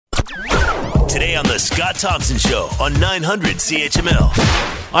Today on The Scott Thompson Show on 900 CHML.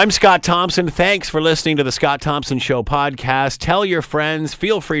 I'm Scott Thompson. Thanks for listening to The Scott Thompson Show podcast. Tell your friends.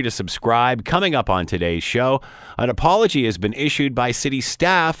 Feel free to subscribe. Coming up on today's show, an apology has been issued by city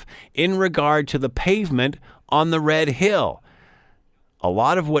staff in regard to the pavement on the Red Hill. A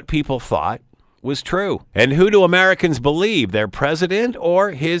lot of what people thought was true. And who do Americans believe, their president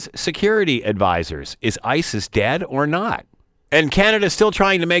or his security advisors? Is ISIS dead or not? And Canada's still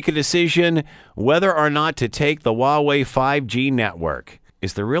trying to make a decision whether or not to take the Huawei 5G network.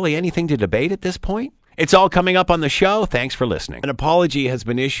 Is there really anything to debate at this point? It's all coming up on the show. Thanks for listening. An apology has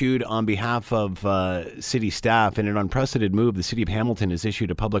been issued on behalf of city staff. In an unprecedented move, the city of Hamilton has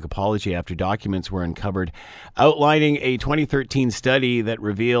issued a public apology after documents were uncovered outlining a 2013 study that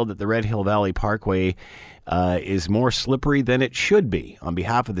revealed that the Red Hill Valley Parkway is more slippery than it should be. On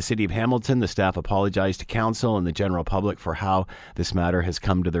behalf of the city of Hamilton, the staff apologized to council and the general public for how this matter has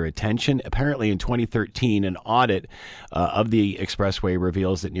come to their attention. Apparently, in 2013, an audit of the expressway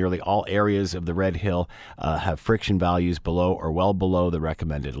reveals that nearly all areas of the Red Hill have friction values below or well below the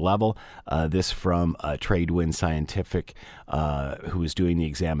recommended level. This from Tradewind Scientific, who is doing the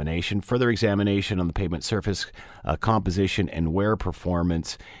examination. Further examination on the pavement surface composition and wear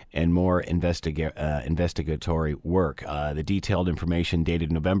performance and more investigatory work. The detailed information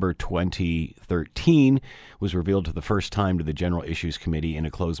dated November 2013 was revealed for the first time to the General Issues Committee in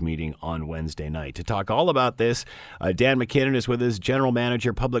a closed meeting on Wednesday night. To talk all about this, Dan McKinnon is with us, General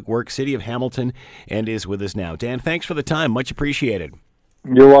Manager, Public Works, City of Hamilton, and is with us now. Dan, thanks for the time. Much appreciated.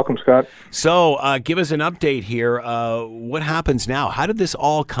 You're welcome, Scott. So give us an update here. What happens now? How did this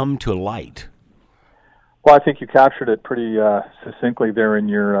all come to light? Well, I think you captured it pretty succinctly there in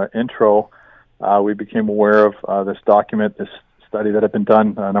your intro. We became aware of this document, this study that had been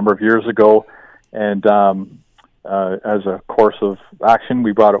done a number of years ago, and as a course of action,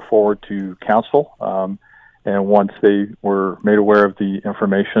 we brought it forward to council. And once they were made aware of the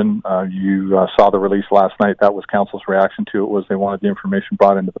information, you saw the release last night. That was council's reaction to it, was they wanted the information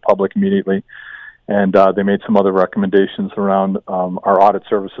brought into the public immediately. And they made some other recommendations around our audit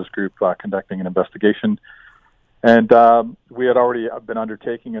services group conducting an investigation. And we had already been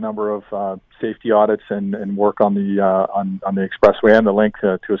undertaking a number of safety audits and work on the expressway and the link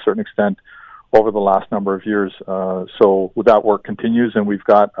to a certain extent over the last number of years. So that work continues, and we've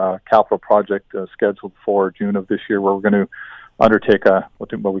got a capital project scheduled for June of this year where we're going to undertake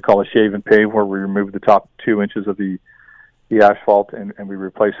what we call a shave and pave, where we remove the top 2 inches of the asphalt and we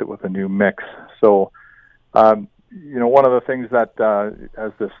replace it with a new mix. So, one of the things that,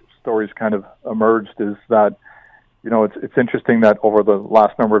 as this story's kind of emerged, is that, it's interesting that over the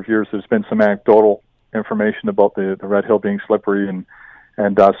last number of years, there's been some anecdotal information about the Red Hill being slippery, and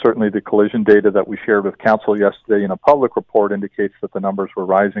certainly the collision data that we shared with council yesterday in a public report indicates that the numbers were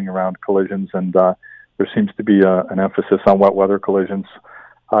rising around collisions, and there seems to be an emphasis on wet weather collisions.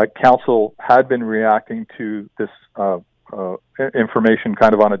 Council had been reacting to this information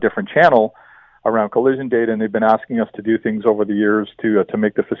kind of on a different channel around collision data, and they've been asking us to do things over the years to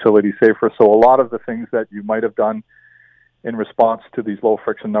make the facility safer. So a lot of the things that you might have done in response to these low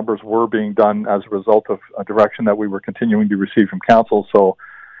friction numbers were being done as a result of a direction that we were continuing to receive from council. So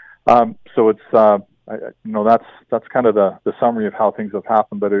it's that's kind of the summary of how things have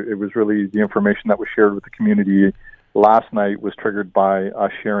happened. But it was really the information that was shared with the community last night was triggered by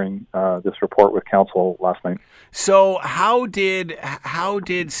us sharing this report with council last night. So how did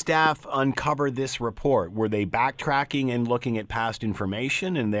staff uncover this report? Were they backtracking and looking at past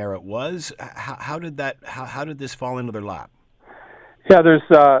information, and there it was? How did this fall into their lap? Yeah,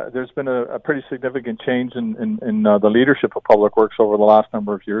 there's been a pretty significant change in the leadership of Public Works over the last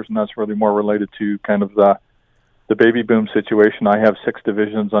number of years, and that's really more related to kind of the baby boom situation. I have 6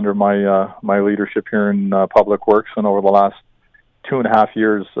 divisions under my leadership here in Public Works, and over the last 2.5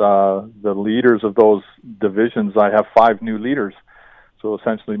 years, the leaders of those divisions, I have 5 new leaders. So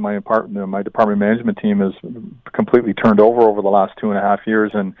essentially, my department management team is completely turned over the last 2.5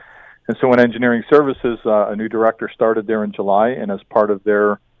 years, and so in engineering services, a new director started there in July, and as part of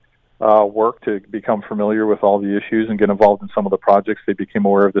their work to become familiar with all the issues and get involved in some of the projects, they became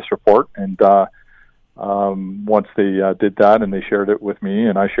aware of this report, and once they did that, and they shared it with me,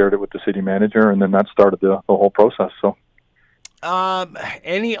 and I shared it with the city manager, and then that started the whole process. So,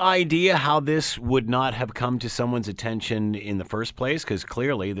 any idea how this would not have come to someone's attention in the first place? Because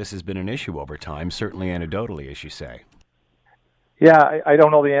clearly this has been an issue over time, certainly anecdotally, as you say. Yeah, I don't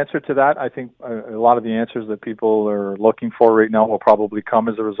know the answer to that. I think a lot of the answers that people are looking for right now will probably come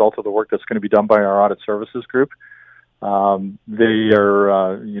as a result of the work that's going to be done by our audit services group. They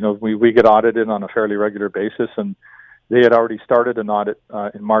are, we get audited on a fairly regular basis, and they had already started an audit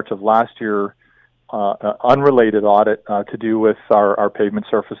in March of last year, unrelated audit to do with our pavement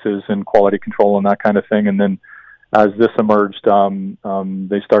surfaces and quality control and that kind of thing. And then as this emerged,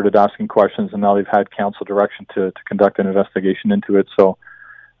 they started asking questions, and now they've had council direction to conduct an investigation into it. So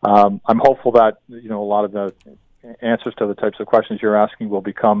I'm hopeful that a lot of the answers to the types of questions you're asking will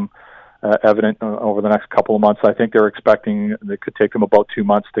become evident over the next couple of months. I think they're expecting it could take them about 2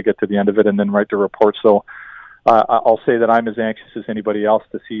 months to get to the end of it and then write the report. So I'll say that I'm as anxious as anybody else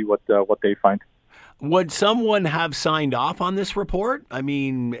to see what they find. Would someone have signed off on this report? I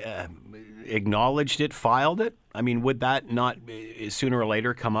mean, acknowledged it, filed it? I mean, would that not sooner or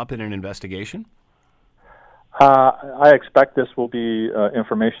later come up in an investigation? I expect this will be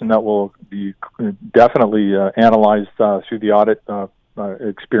information that will be definitely analyzed through the audit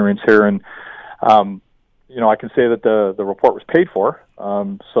experience here. And, I can say that the report was paid for.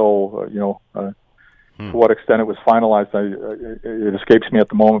 To what extent it was finalized, it escapes me at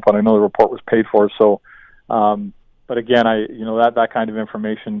the moment, but I know the report was paid for. So, but again, that kind of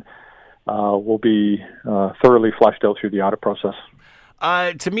information will be thoroughly fleshed out through the audit process.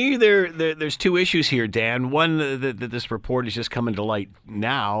 To me, there's two issues here, Dan. One, that this report is just coming to light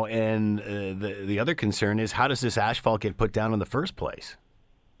now, and the other concern is, how does this asphalt get put down in the first place?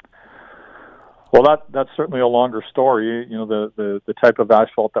 Well, that's certainly a longer story. The type of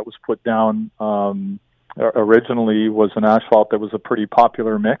asphalt that was put down originally was an asphalt that was a pretty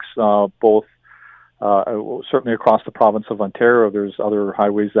popular mix, both certainly across the province of Ontario. There's other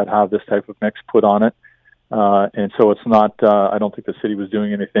highways that have this type of mix put on it. And so it's not, I don't think the city was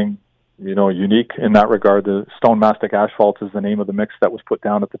doing anything, unique in that regard. The stone mastic asphalt is the name of the mix that was put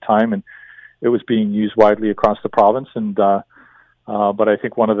down at the time, and it was being used widely across the province. And, but I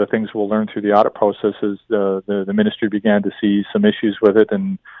think one of the things we'll learn through the audit process is the ministry began to see some issues with it.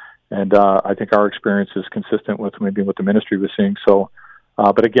 And I think our experience is consistent with maybe what the ministry was seeing. So,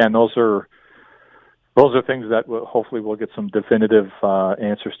 but again, those are things that hopefully we'll get some definitive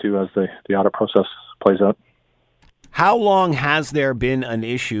answers to as the audit process plays out. How long has there been an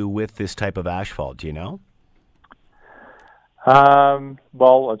issue with this type of asphalt? Do you know?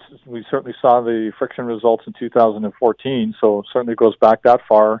 Well, we certainly saw the friction results in 2014, so it certainly goes back that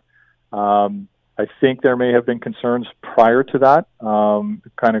far. I think there may have been concerns prior to that,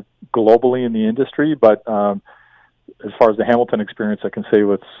 kind of globally in the industry, but as far as the Hamilton experience, I can say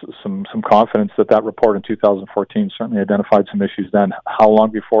with some confidence that report in 2014 certainly identified some issues then. How long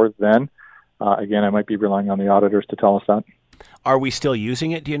before then? Again, I might be relying on the auditors to tell us that. Are we still using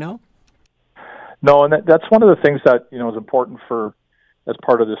it, do you know? No, and that's one of the things that is important as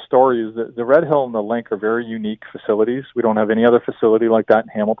part of this story is that the Red Hill and the Link are very unique facilities. We don't have any other facility like that in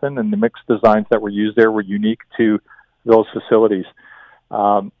Hamilton, and the mixed designs that were used there were unique to those facilities.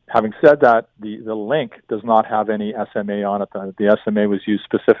 Having said that, the Link does not have any SMA on it. The SMA was used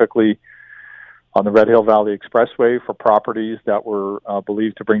specifically on the Red Hill Valley Expressway for properties that were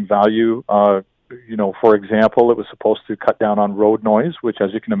believed to bring value. For example, it was supposed to cut down on road noise, which,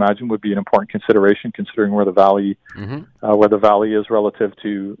 as you can imagine, would be an important consideration considering where the valley is relative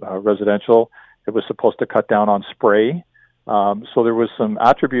to residential. It was supposed to cut down on spray. So there was some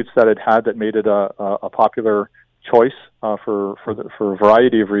attributes that it had that made it a popular choice for a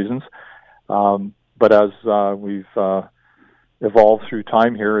variety of reasons. But as we've evolved through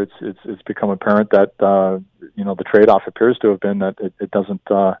time here, it's become apparent that the trade-off appears to have been that it doesn't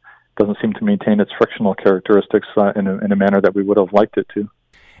seem to maintain its frictional characteristics in a manner that we would have liked it to.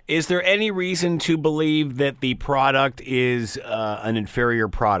 Is there any reason to believe that the product is an inferior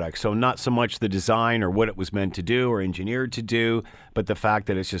product? So not so much the design or what it was meant to do or engineered to do, but the fact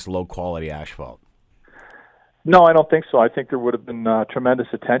that it's just low-quality asphalt? No, I don't think so. I think there would have been tremendous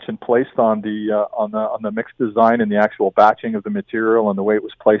attention placed on the mixed design and the actual batching of the material and the way it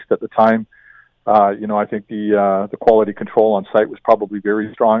was placed at the time. I think the quality control on site was probably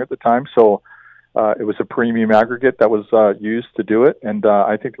very strong at the time. So it was a premium aggregate that was used to do it. And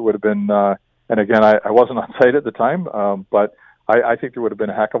I think there would have been, and again, I wasn't on site at the time, but I think there would have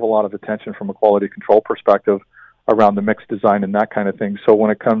been a heck of a lot of attention from a quality control perspective around the mixed design and that kind of thing. So when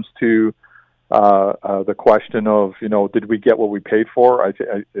it comes to the question of, did we get what we paid for? I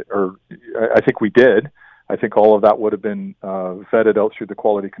think we did. I think all of that would have been vetted out through the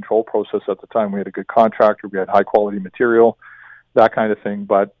quality control process at the time. We had a good contractor, we had high quality material, that kind of thing.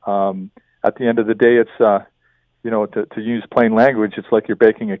 But at the end of the day, it's to use plain language, it's like you're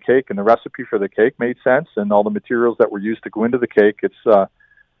baking a cake, and the recipe for the cake made sense, and all the materials that were used to go into the cake, it's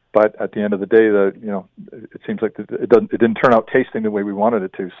But at the end of the day, it seems like it didn't turn out tasting the way we wanted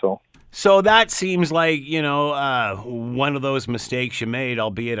it to. So that seems like, one of those mistakes you made,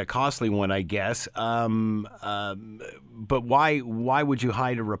 albeit a costly one, I guess. But why would you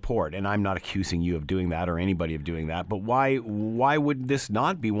hide a report? And I'm not accusing you of doing that or anybody of doing that. But why would this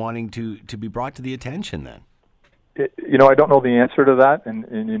not be wanting to be brought to the attention then? I don't know the answer to that, and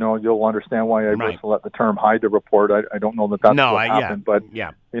you'll understand why I whistle at the term "hide the report." I don't know that's what happened, but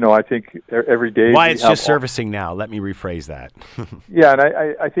I think every day why it's just surfacing now. Let me rephrase that. Yeah, and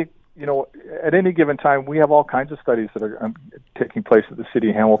I think at any given time we have all kinds of studies that are taking place at the City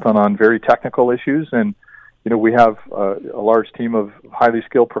of Hamilton on very technical issues, and we have a large team of highly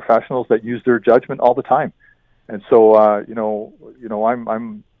skilled professionals that use their judgment all the time, and so I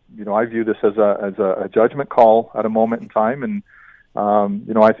view this as a judgment call at a moment in time, and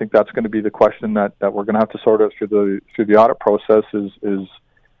I think that's going to be the question that we're going to have to sort out through the audit process is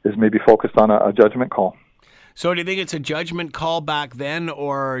maybe focused on a judgment call. So, do you think it's a judgment call back then,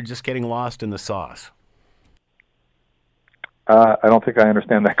 or just getting lost in the sauce? I don't think I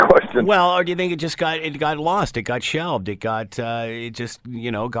understand that question. Well, or do you think it got lost? It got shelved. It got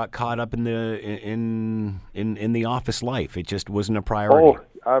got caught up in the office life. It just wasn't a priority.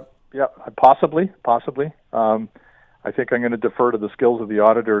 Yeah, possibly. I think I'm going to defer to the skills of the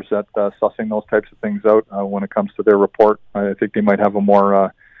auditors at sussing those types of things out when it comes to their report. I think they might have a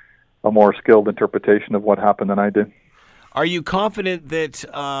more skilled interpretation of what happened than I did. Are you confident that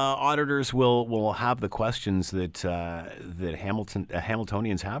auditors will have the questions that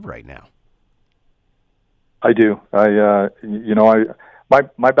Hamiltonians have right now? I do. My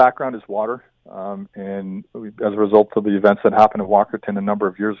background is water, and as a result of the events that happened in Walkerton a number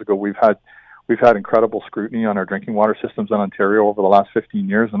of years ago, we've had incredible scrutiny on our drinking water systems in Ontario over the last 15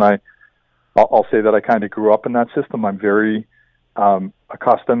 years, and I'll say that I kind of grew up in that system. I'm very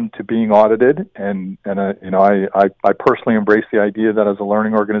accustomed to being audited, and I personally embrace the idea that as a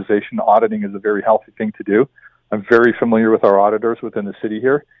learning organization, auditing is a very healthy thing to do. I'm very familiar with our auditors within the city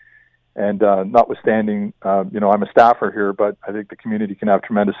here, and notwithstanding, I'm a staffer here, but I think the community can have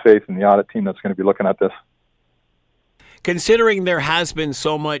tremendous faith in the audit team that's going to be looking at this. Considering there has been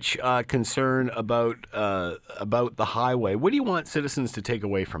so much concern about the highway, what do you want citizens to take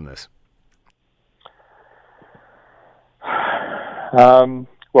away from this?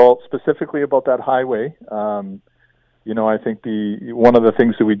 Well, specifically about that highway, I think one of the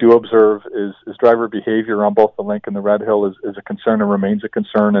things that we do observe is driver behavior on both the Link and the Red Hill is a concern and remains a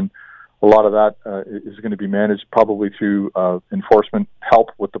concern, and a lot of that is going to be managed probably through enforcement help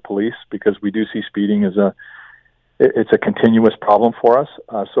with the police, because we do see speeding as it's a continuous problem for us.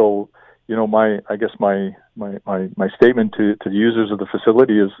 So, my statement to the users of the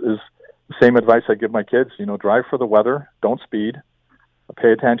facility is the same advice I give my kids. Drive for the weather, don't speed,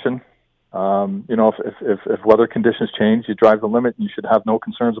 pay attention. If weather conditions change, you drive the limit, and you should have no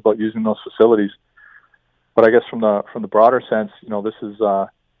concerns about using those facilities. But I guess from the broader sense, this is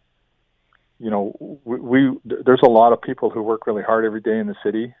there's a lot of people who work really hard every day in the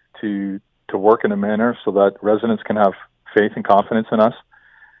city to work in a manner so that residents can have faith and confidence in us.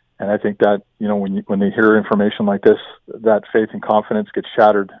 And I think that when they hear information like this, that faith and confidence gets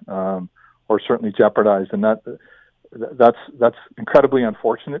shattered or certainly jeopardized, and that's incredibly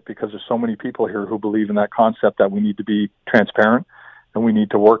unfortunate, because there's so many people here who believe in that concept that we need to be transparent and we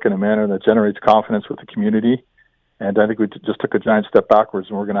need to work in a manner that generates confidence with the community. And I think we just took a giant step backwards,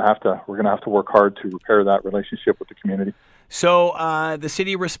 and we're going to have to work hard to repair that relationship with the community. So the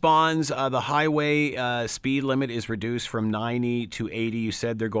city responds. The highway speed limit is reduced from 90 to 80. You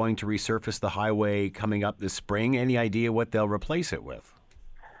said they're going to resurface the highway coming up this spring. Any idea what they'll replace it with?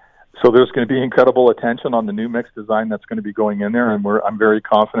 So there's going to be incredible attention on the new mix design that's going to be going in there, and I'm very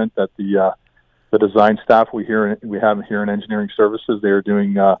confident that the design staff we have here in engineering services, they are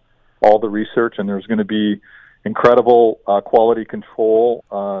doing all the research, and there's going to be incredible quality control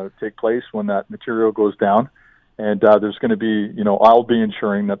take place when that material goes down. And there's going to be, I'll be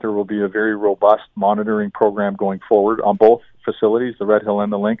ensuring that there will be a very robust monitoring program going forward on both facilities, the Red Hill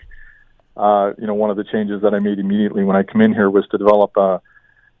and the Link. One of the changes that I made immediately when I come in here was to develop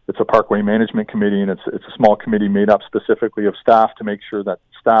it's a parkway management committee, and it's a small committee made up specifically of staff to make sure that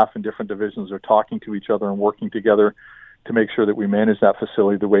staff in different divisions are talking to each other and working together to make sure that we manage that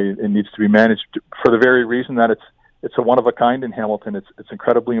facility the way it needs to be managed, for the very reason that it's a one of a kind in Hamilton. It's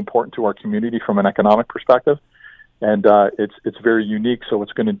incredibly important to our community from an economic perspective, and it's very unique. So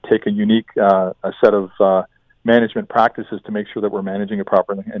it's going to take a unique a set of management practices to make sure that we're managing it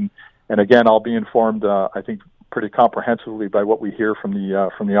properly. And again, I'll be informed, I think, pretty comprehensively by what we hear from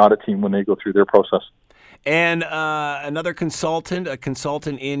the audit team when they go through their process. And another consultant, a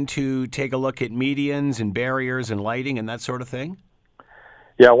consultant in to take a look at medians and barriers and lighting and that sort of thing?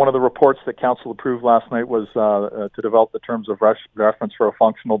 Yeah, one of the reports that Council approved last night was to develop the terms of reference for a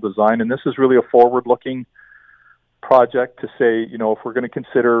functional design. And this is really a forward-looking project to say, if we're going to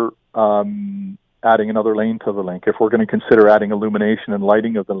consider adding another lane to the link, if we're going to consider adding illumination and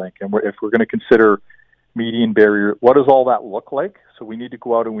lighting of the link, and if we're going to consider median barrier, what does all that look like? So we need to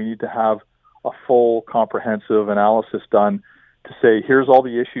go out and we need to have a full comprehensive analysis done to say, here's all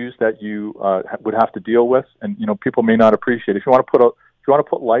the issues that you would have to deal with. And, people may not appreciate. If you want to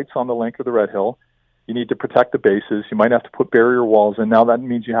put lights on the link of the Red Hill, you need to protect the bases. You might have to put barrier walls in. Now that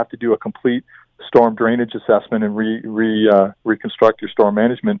means you have to do a complete storm drainage assessment and reconstruct your storm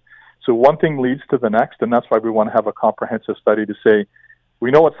management. So one thing leads to the next, and that's why we want to have a comprehensive study to say, we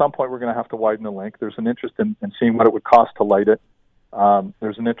know at some point we're going to have to widen the link. There's an interest in seeing what it would cost to light it.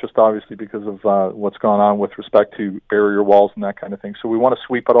 There's an interest, obviously, because of what's gone on with respect to barrier walls and that kind of thing. So we want to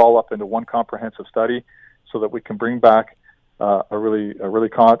sweep it all up into one comprehensive study so that we can bring back a really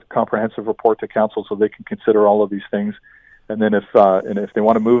comprehensive report to Council so they can consider all of these things. And then if they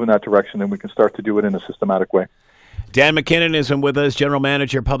want to move in that direction, then we can start to do it in a systematic way. Dan McKinnon is with us, General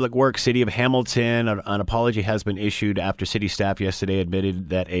Manager, Public Works, City of Hamilton. An apology has been issued after city staff yesterday admitted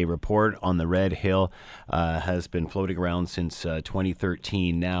that a report on the Red Hill has been floating around since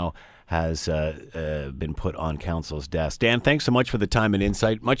 2013 now has been put on Council's desk. Dan, thanks so much for the time and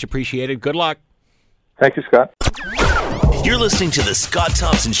insight. Much appreciated. Good luck. Thank you, Scott. You're listening to the Scott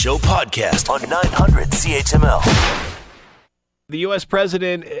Thompson Show podcast on 900 CHML. The U.S.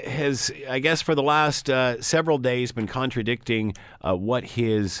 president has, I guess, for the last several days been contradicting what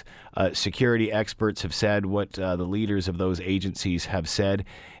his security experts have said, what the leaders of those agencies have said.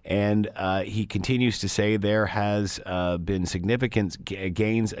 And he continues to say there has been significant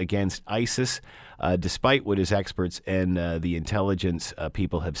gains against ISIS, despite what his experts and the intelligence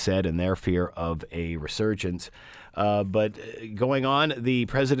people have said and their fear of a resurgence. But going on, the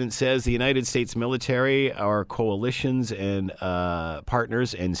president says the United States military, our coalitions and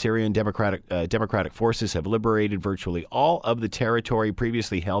partners, and Syrian democratic forces have liberated virtually all of the territory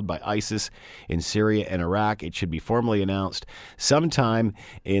previously held by ISIS in Syria and Iraq. It should be formally announced sometime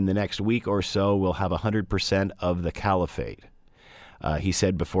in the next week or so. We'll have 100% of the caliphate. He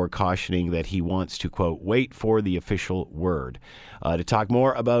said before cautioning that he wants to, quote, wait for the official word. To talk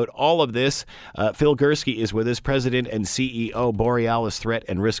more about all of this, Phil Gurski is with us, President and CEO, Borealis Threat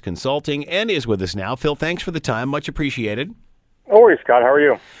and Risk Consulting, and is with us now. Phil, thanks for the time. Much appreciated. No worries, Scott. How are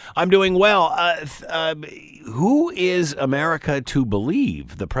you? I'm doing well. Who is America to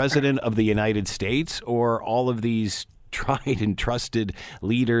believe? The President of the United States or all of these tried and trusted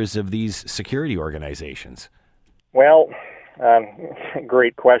leaders of these security organizations? Well,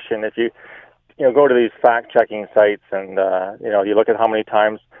 great question. If you go to these fact-checking sites and you look at how many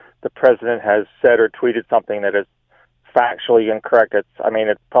times the president has said or tweeted something that is factually incorrect, it's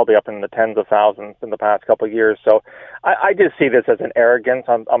probably up in the tens of thousands in the past couple of years. So I just see this as an arrogance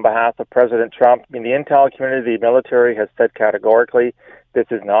on behalf of President Trump. The intel community, the military has said categorically this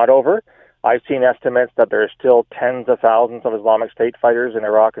is not over. I've seen estimates that there are still tens of thousands of Islamic State fighters in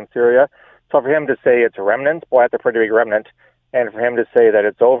Iraq and Syria. So for him to say it's remnants, boy, that's a pretty big remnant. And for him to say that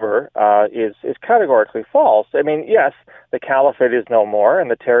it's over is categorically false. Yes, the caliphate is no more,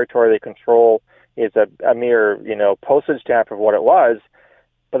 and the territory they control is a mere, postage stamp of what it was.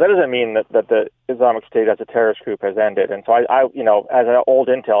 But that doesn't mean that the Islamic State as a terrorist group has ended. And so I as an old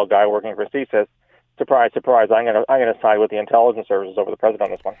intel guy working for CSIS, surprise, surprise, I'm gonna side with the intelligence services over the president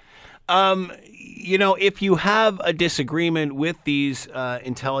on this one. If you have a disagreement with these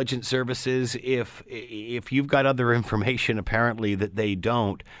intelligence services, if you've got other information apparently that they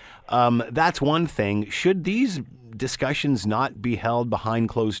don't, that's one thing. Should these discussions not be held behind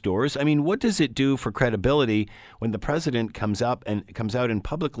closed doors? What does it do for credibility when the president comes out and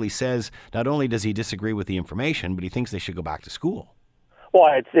publicly says not only does he disagree with the information, but he thinks they should go back to school? Well,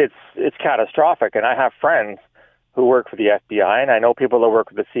 it's catastrophic, and I have friends who work for the FBI, and I know people that work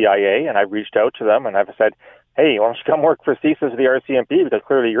for the CIA, and I've reached out to them, and I've said, hey, why don't you come work for CSIS or the RCMP, because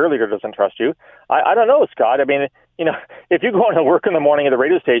clearly your leader doesn't trust you. I don't know, Scott. If you go into work in the morning at the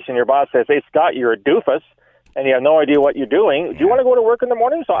radio station, your boss says, hey, Scott, you're a doofus, and you have no idea what you're doing. Do you want to go to work in the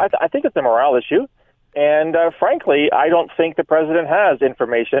morning? So I think it's a morale issue, and frankly, I don't think the president has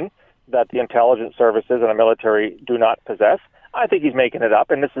information that the intelligence services and the military do not possess. I think he's making it up,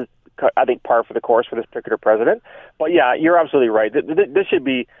 and this is, I think, par for the course for this particular president. But yeah, you're absolutely right. This should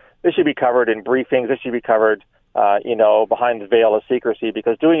be covered in briefings. This should be covered, behind the veil of secrecy,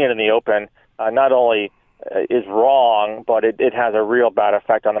 because doing it in the open not only is wrong, but it has a real bad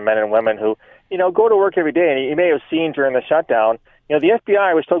effect on the men and women who, go to work every day. And you may have seen during the shutdown, the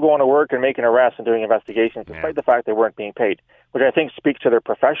FBI was still going to work and making arrests and doing investigations, despite the fact they weren't being paid, which I think speaks to their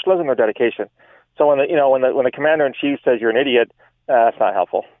professionalism, their dedication. So when the commander-in-chief says you're an idiot, that's not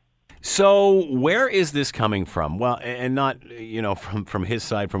helpful. So where is this coming from? Well, and not, from his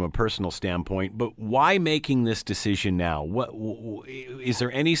side, from a personal standpoint, but why making this decision now? What is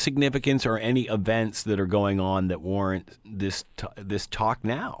there any significance or any events that are going on that warrant this talk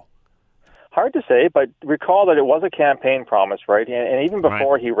now? Hard to say, but recall that it was a campaign promise, right? And even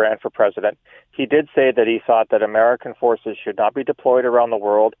before he ran for president, he did say that he thought that American forces should not be deployed around the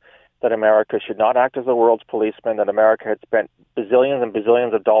world, that America should not act as the world's policeman, that America had spent bazillions and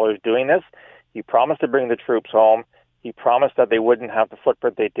bazillions of dollars doing this. He promised to bring the troops home. He promised that they wouldn't have the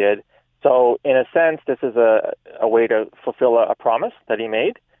footprint they did. So in a sense, this is a way to fulfill a promise that he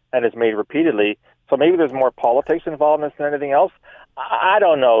made and has made repeatedly. So maybe there's more politics involved in this than anything else. I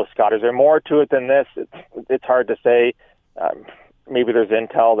don't know, Scott. Is there more to it than this? It's hard to say. Maybe there's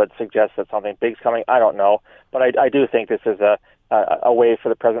intel that suggests that something big's coming. I don't know. But I do think this is a way for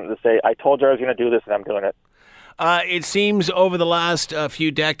the president to say, I told you I was going to do this and I'm doing it. It seems over the last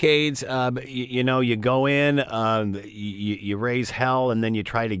few decades, you go in, you raise hell, and then you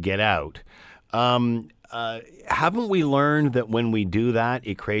try to get out. Haven't we learned that when we do that,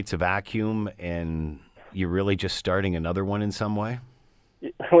 it creates a vacuum and you're really just starting another one in some way?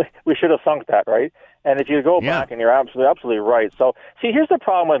 We should have sunk that, right? And if you go back, and you're absolutely right. So, see, here's the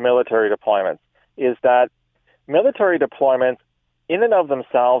problem with military deployments, is that military deployments in and of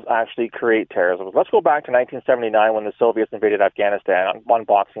themselves actually create terrorism. Let's go back to 1979 when the Soviets invaded Afghanistan on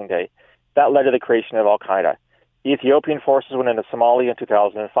Boxing Day. That led to the creation of Al-Qaeda. Ethiopian forces went into Somalia in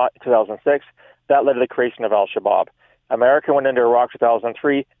 2006. That led to the creation of Al-Shabaab. America went into Iraq in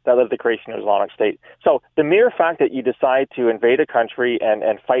 2003. That led to the creation of Islamic State. So the mere fact that you decide to invade a country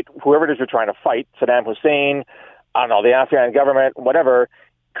and fight whoever it is you're trying to fight, Saddam Hussein, I don't know, the Afghan government, whatever,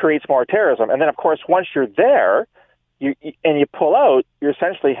 creates more terrorism. And then, of course, once you're there, you pull out, you're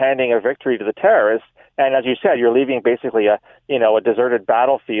essentially handing a victory to the terrorists. And as you said, you're leaving basically a deserted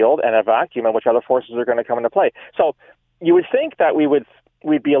battlefield and a vacuum in which other forces are going to come into play. So you would think that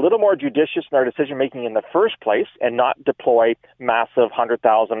we'd be a little more judicious in our decision-making in the first place and not deploy massive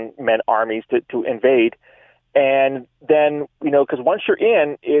 100,000-men armies to invade. And then, because once you're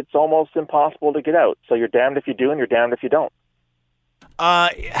in, it's almost impossible to get out. So you're damned if you do and you're damned if you don't.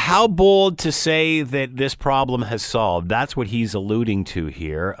 How bold to say that this problem has solved? That's what he's alluding to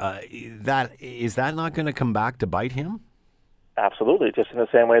here. Is that not going to come back to bite him? Absolutely, just in the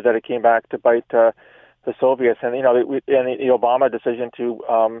same way that it came back to bite the Soviets, and the Obama decision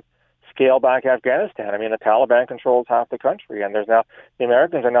to scale back Afghanistan. I mean, the Taliban controls half the country, and the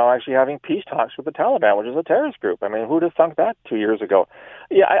Americans are now actually having peace talks with the Taliban, which is a terrorist group. I mean, who'd have thunk that 2 years ago?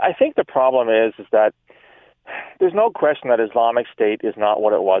 Yeah, I think the problem is that there's no question that Islamic State is not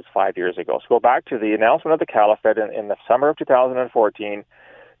what it was 5 years ago. So go back to the announcement of the caliphate in the summer of 2014.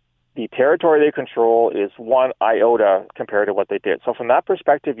 The territory they control is one iota compared to what they did. So from that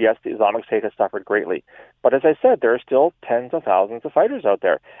perspective, yes, the Islamic State has suffered greatly. But as I said, there are still tens of thousands of fighters out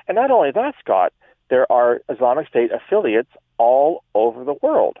there. And not only that, Scott, there are Islamic State affiliates all over the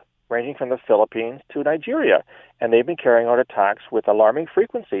world, ranging from the Philippines to Nigeria. And they've been carrying out attacks with alarming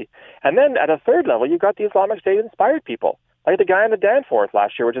frequency. And then at a third level, you've got the Islamic State-inspired people, like the guy in the Danforth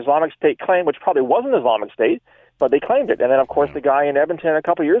last year, which Islamic State claimed, which probably wasn't Islamic State, but they claimed it. And then, of course, the guy in Edmonton a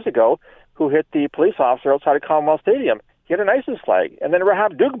couple of years ago who hit the police officer outside of Commonwealth Stadium, he had an ISIS flag. And then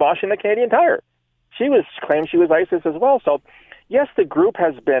Rahab Dugbash in the Canadian Tire, she claimed she was ISIS as well. So, yes, the group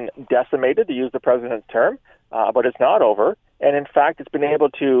has been decimated, to use the president's term, but it's not over. And, in fact, it's been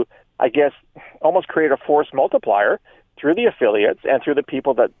able to, I guess, almost create a force multiplier through the affiliates and through the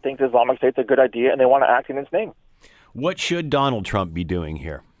people that think the Islamic State's a good idea and they want to act in its name. What should Donald Trump be doing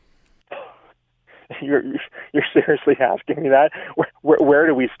here? You're seriously asking me that? Where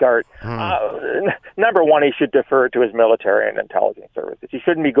do we start? Number one, he should defer to his military and intelligence services. He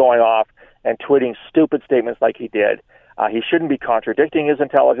shouldn't be going off and tweeting stupid statements like he did. He shouldn't be contradicting his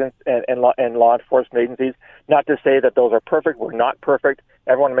intelligence and law enforcement agencies. Not to say that those are perfect. We're not perfect.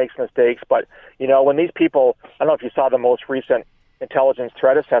 Everyone makes mistakes. But, when these people, I don't know if you saw the most recent intelligence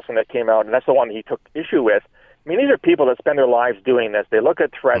threat assessment that came out, and that's the one he took issue with. I mean, these are people that spend their lives doing this. They look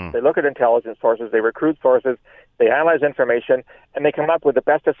at threats, they look at intelligence sources, they recruit sources, they analyze information, and they come up with the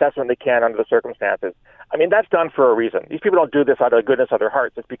best assessment they can under the circumstances. I mean, that's done for a reason. These people don't do this out of the goodness of their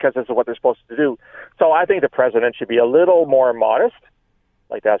hearts. It's because this is what they're supposed to do. So I think the president should be a little more modest,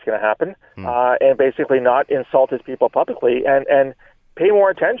 like that's going to happen, and basically not insult his people publicly and pay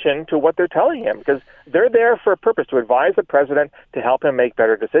more attention to what they're telling him, because they're there for a purpose, to advise the president to help him make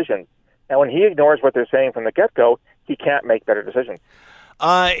better decisions. And when he ignores what they're saying from the get-go, he can't make better decisions.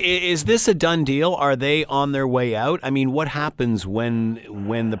 Is this a done deal? Are they on their way out? I mean, what happens when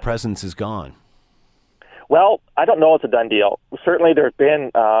the presence is gone? Well, I don't know it's a done deal. Certainly there's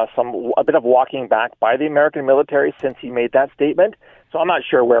been a bit of walking back by the American military since he made that statement. So I'm not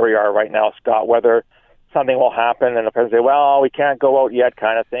sure where we are right now, Scott, whether something will happen and the president say, well, we can't go out yet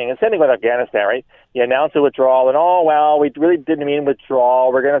kind of thing. And same thing with Afghanistan, right? You announce a withdrawal and, oh, well, we really didn't mean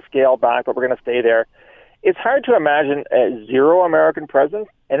withdrawal. We're going to scale back, but we're going to stay there. It's hard to imagine a zero American presence.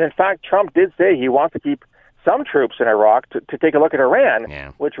 And in fact, Trump did say he wants to keep some troops in Iraq to take a look at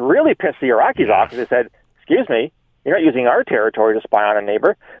Iran, which really pissed the Iraqis off because they said, excuse me, you're not using our territory to spy on a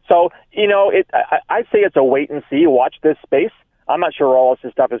neighbor. So, I'd say it's a wait and see, watch this space. I'm not sure where all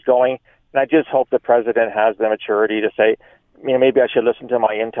this stuff is going. And I just hope the president has the maturity to say, maybe I should listen to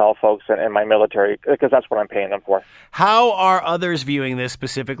my intel folks and my military, because that's what I'm paying them for. How are others viewing this,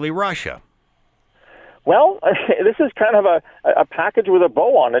 specifically Russia? Well, this is kind of a package with a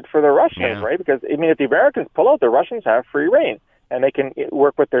bow on it for the Russians, right? Because, if the Americans pull out, the Russians have free reign, and they can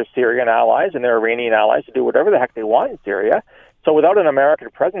work with their Syrian allies and their Iranian allies to do whatever the heck they want in Syria. So without an American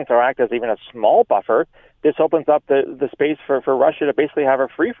presence or act as even a small buffer, this opens up the space for Russia to basically have a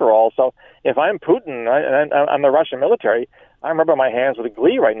free-for-all. So if I'm Putin and I'm the Russian military, I'm rubbing my hands with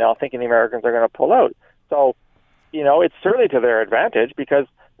glee right now thinking the Americans are going to pull out. So, it's certainly to their advantage because,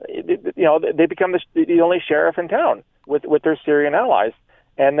 they become the only sheriff in town with their Syrian allies.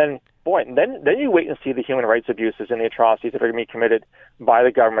 And then, then you wait and see the human rights abuses and the atrocities that are going to be committed by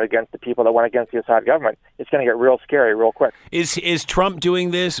the government against the people that went against the Assad government. It's going to get real scary real quick. Is Trump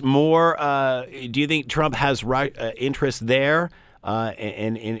doing this more? Do you think Trump has interest there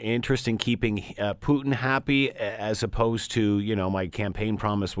and interest in keeping Putin happy as opposed to, my campaign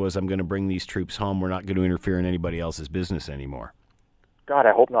promise was I'm going to bring these troops home. We're not going to interfere in anybody else's business anymore. God,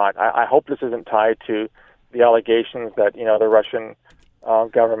 I hope not. I hope this isn't tied to the allegations that, the Russian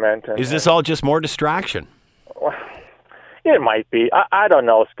government. Is this all just more distraction? It might be. I don't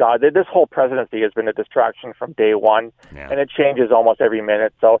know, Scott. This whole presidency has been a distraction from day one, and it changes almost every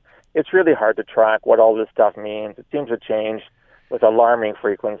minute. So it's really hard to track what all this stuff means. It seems to change with alarming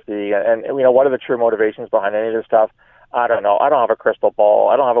frequency. And what are the true motivations behind any of this stuff? I don't know. I don't have a crystal ball.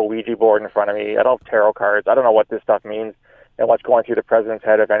 I don't have a Ouija board in front of me. I don't have tarot cards. I don't know what this stuff means and what's going through the president's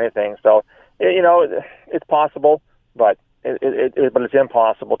head, if anything. So, it's possible, but it's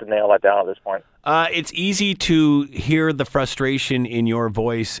impossible to nail that down at this point. It's easy to hear the frustration in your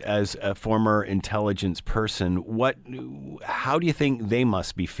voice as a former intelligence person. How do you think they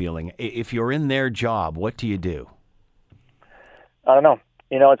must be feeling? If you're in their job, what do you do? I don't know.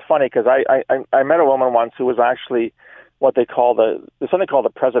 It's funny because I met a woman once who was actually what they call there's something called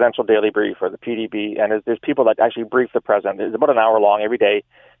the Presidential Daily Brief, or the PDB, and there's people that actually brief the president. It's about an hour long every day.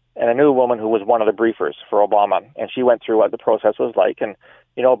 And I knew a woman who was one of the briefers for Obama, and she went through what the process was like. And,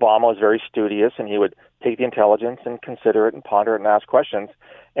 Obama was very studious, and he would take the intelligence and consider it and ponder it and ask questions.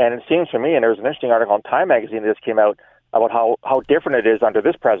 And it seems to me, and there was an interesting article in Time magazine that just came out about how different it is under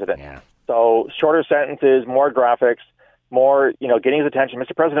this president. Yeah. So shorter sentences, more graphics, more, getting his attention.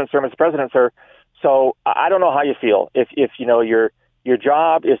 Mr. President, sir, Mr. President, sir. So I don't know how you feel. If your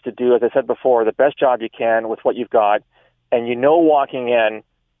job is to do, as I said before, the best job you can with what you've got, and walking in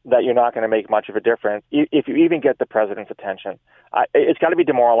that you're not going to make much of a difference, if you even get the president's attention. It's got to be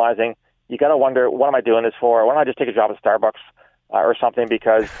demoralizing. You got to wonder, what am I doing this for? Why don't I just take a job at Starbucks or something?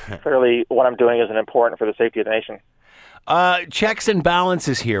 Because clearly what I'm doing isn't important for the safety of the nation. Checks and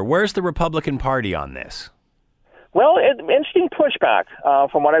balances here. Where's the Republican Party on this? Well, interesting pushback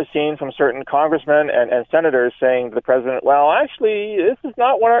from what I've seen from certain congressmen and senators saying to the president, well, actually, this is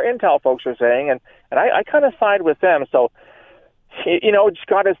not what our intel folks are saying, and I kind of side with them. So,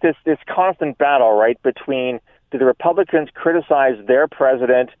 Scott, it's this constant battle, right, between do the Republicans criticize their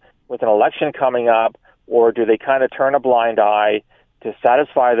president with an election coming up, or do they kind of turn a blind eye to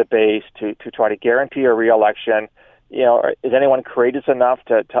satisfy the base, to try to guarantee a re-election? Is anyone courageous enough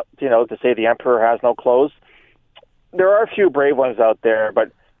to say the emperor has no clothes? There are a few brave ones out there,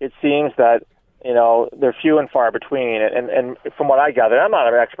 but it seems that, they're few and far between. And from what I gather, I'm not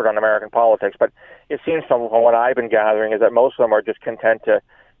an expert on American politics, but it seems from what I've been gathering is that most of them are just content to,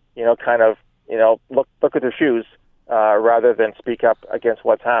 look at their shoes rather than speak up against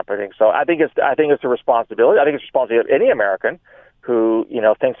what's happening. So I think it's a responsibility. I think it's a responsibility of any American who,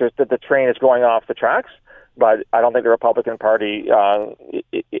 thinks that the train is going off the tracks. But I don't think the Republican Party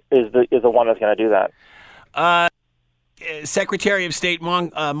is the one that's going to do that. Secretary of State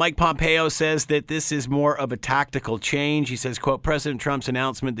Mike Pompeo says that this is more of a tactical change. He says, quote, President Trump's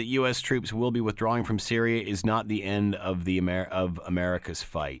announcement that U.S. troops will be withdrawing from Syria is not the end of of America's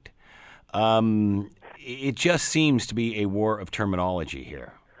fight. It just seems to be a war of terminology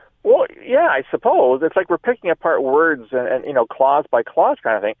here. Well, yeah, I suppose. It's like we're picking apart words and clause by clause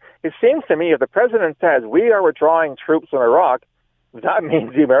kind of thing. It seems to me if the president says we are withdrawing troops from Iraq, that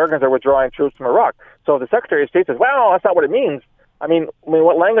means the Americans are withdrawing troops from Iraq. So if the Secretary of State says, well, that's not what it means, I mean,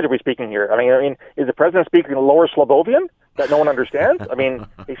 what language are we speaking here? I mean, is the president speaking Lower Slovakian that no one understands? I mean,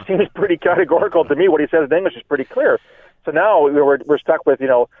 it seems pretty categorical to me. What he says in English is pretty clear. So now we're stuck with,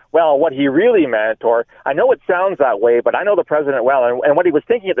 well, what he really meant, or I know it sounds that way, but I know the president well, and what he was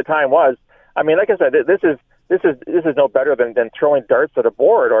thinking at the time was, I mean, like I said, this is no better than throwing darts at a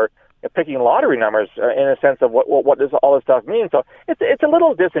board or picking lottery numbers in a sense of what does all this stuff mean. So it's a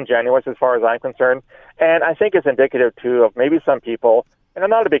little disingenuous as far as I'm concerned, and I think it's indicative too of maybe some people, and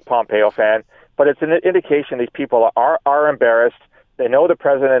I'm not a big Pompeo fan, but it's an indication these people are embarrassed. They know the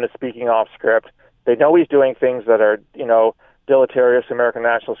president is speaking off script. They know he's doing things that are, deleterious to American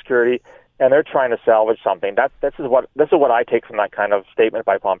national security, and they're trying to salvage something. This is what I take from that kind of statement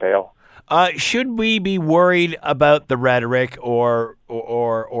by Pompeo. Should we be worried about the rhetoric or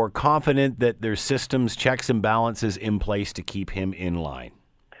confident that there's systems, checks and balances in place to keep him in line?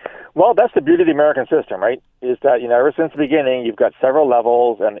 Well, that's the beauty of the American system, right? Is that, ever since the beginning, you've got several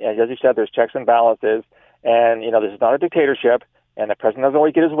levels, and as you said, there's checks and balances, and, this is not a dictatorship, and the president doesn't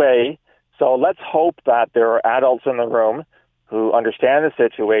always get his way. So let's hope that there are adults in the room who understand the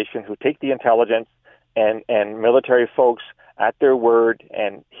situation, who take the intelligence and military folks at their word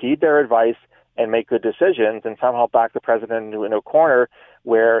and heed their advice and make good decisions and somehow back the president into a corner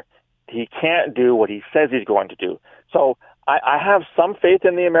where he can't do what he says he's going to do. So I have some faith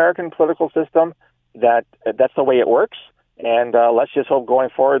in the American political system that that's the way it works. And let's just hope going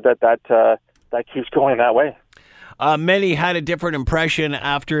forward that keeps going that way. Many had a different impression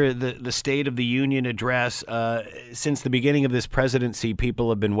after the State of the Union address. Since the beginning of this presidency, people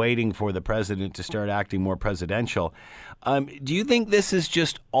have been waiting for the president to start acting more presidential. Do you think this is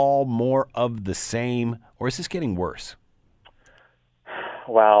just all more of the same, or is this getting worse?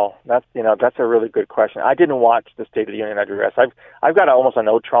 Well, that's a really good question. I didn't watch the State of the Union address. I've got almost a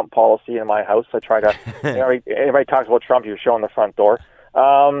no Trump policy in my house. I try to. Everybody talks about Trump, you're showing the front door.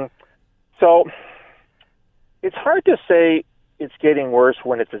 So. It's hard to say it's getting worse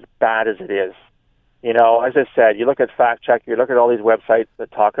when it's as bad as it is. As I said, you look at fact check, you look at all these websites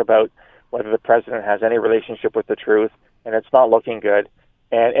that talk about whether the president has any relationship with the truth, and it's not looking good.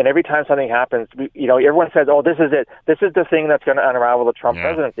 And every time something happens, everyone says, oh, this is it. This is the thing that's going to unravel the Trump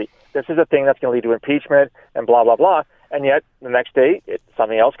presidency. This is the thing that's going to lead to impeachment and blah, blah, blah. And yet the next day,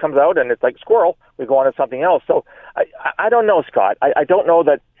 something else comes out, and it's like squirrel. We go on to something else. So I don't know, Scott. I don't know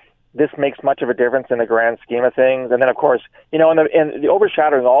that this makes much of a difference in the grand scheme of things. And then, of course, in the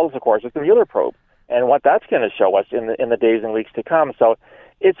overshadowing all this, of course, is the Mueller probe and what that's going to show us in the days and weeks to come. So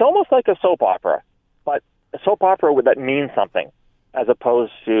it's almost like a soap opera, but a soap opera that means something, as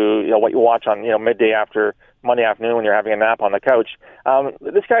opposed to what you watch on midday after Monday afternoon when you're having a nap on the couch.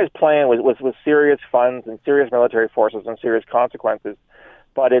 This guy is playing with serious funds and serious military forces and serious consequences,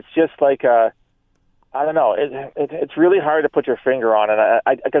 but it's just like I don't know. It's really hard to put your finger on it.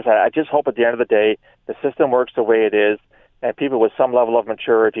 I just hope at the end of the day the system works the way it is, and people with some level of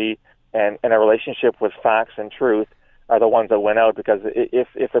maturity and a relationship with facts and truth are the ones that win out. Because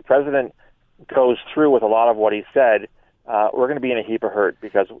if the president goes through with a lot of what he said, we're going to be in a heap of hurt.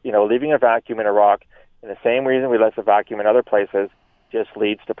 Because leaving a vacuum in Iraq, in the same reason we left a vacuum in other places, just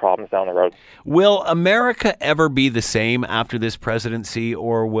leads to problems down the road. Will America ever be the same after this presidency,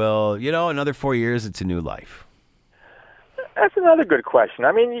 or will, another 4 years, it's a new life? That's another good question.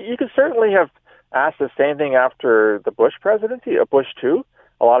 I mean, you could certainly have asked the same thing after the Bush presidency, Bush 2.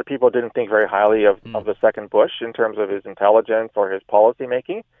 A lot of people didn't think very highly of the second Bush in terms of his intelligence or his policy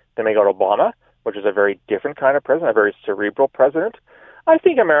making. Then we got Obama, which is a very different kind of president, a very cerebral president. I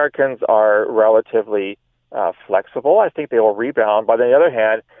think Americans are relatively flexible. I think they will rebound. But on the other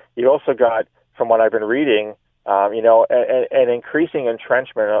hand, you also got, from what I've been reading, an increasing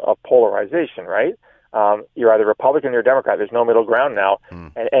entrenchment of polarization, right? You're either Republican or Democrat. There's no middle ground now.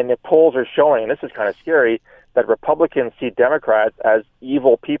 And the polls are showing, and this is kind of scary, that Republicans see Democrats as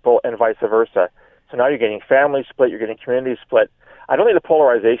evil people and vice versa. So now you're getting family split, you're getting community split. I don't think the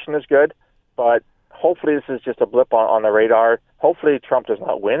polarization is good, but hopefully this is just a blip on the radar. Hopefully Trump does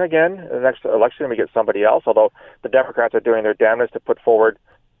not win again in the next election and we get somebody else, although the Democrats are doing their damnedest to put forward.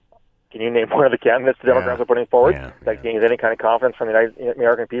 Can you name one of the candidates the Democrats are putting forward that gains any kind of confidence from the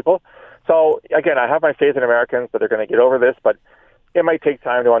American people? So, again, I have my faith in Americans that they're going to get over this, but it might take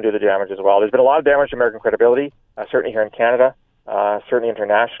time to undo the damage as well. There's been a lot of damage to American credibility, certainly here in Canada, certainly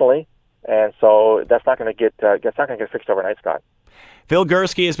internationally. And so that's not going to get fixed overnight, Scott. Phil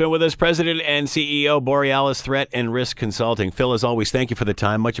Gurski has been with us, President and CEO, Borealis Threat and Risk Consulting. Phil, as always, thank you for the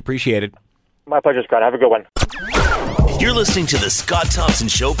time. Much appreciated. My pleasure, Scott. Have a good one. You're listening to the Scott Thompson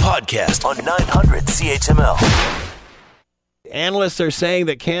Show podcast on 900 CHML. Analysts are saying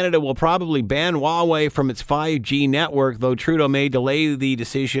that Canada will probably ban Huawei from its 5G network, though Trudeau may delay the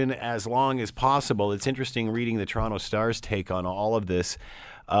decision as long as possible. It's interesting reading the Toronto Star's take on all of this,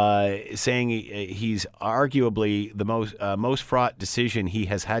 saying he's arguably the most fraught decision he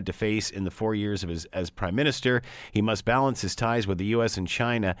has had to face in the 4 years of as prime minister. He must balance his ties with the U.S. and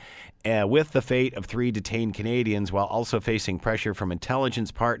China with the fate of 3 detained Canadians, while also facing pressure from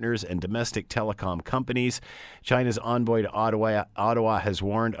intelligence partners and domestic telecom companies. China's envoy to Ottawa has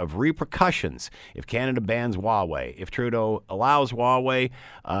warned of repercussions if Canada bans Huawei. If Trudeau allows Huawei,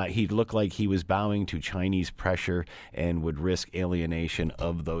 he'd look like he was bowing to Chinese pressure and would risk alienation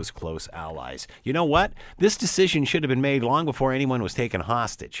of those close allies. You know what? This decision should have been made long before anyone was taken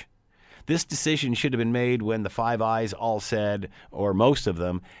hostage. This decision should have been made when the Five Eyes all said, or most of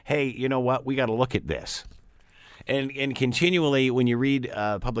them, hey, you know what? We got to look at this. And continually, when you read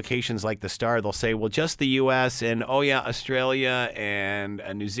publications like The Star, they'll say, well, just the U.S. and, oh, yeah, Australia and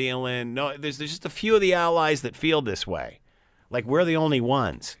New Zealand. No, there's just a few of the allies that feel this way. Like we're the only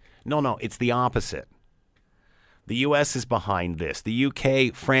ones. No, it's the opposite. The U.S. is behind this. The U.K.,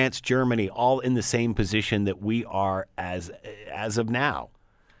 France, Germany, all in the same position that we are as of now.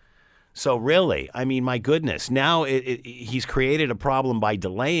 So really, I mean, my goodness, now he's created a problem by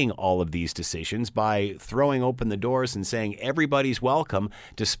delaying all of these decisions, by throwing open the doors and saying everybody's welcome,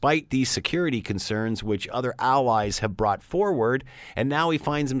 despite these security concerns which other allies have brought forward, and now he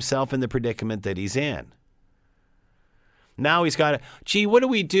finds himself in the predicament that he's in. Now he's got to, what do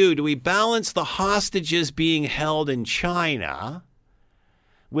we do? Do we balance the hostages being held in China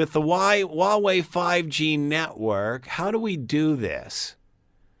with the Huawei 5G network? How do we do this?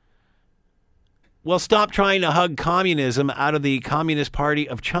 Well, stop trying to hug communism out of the Communist Party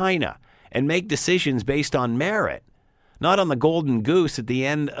of China and make decisions based on merit, not on the golden goose at the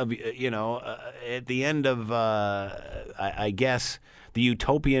end of, I guess, the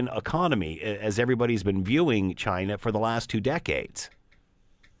utopian economy as everybody's been viewing China for the last 2 decades.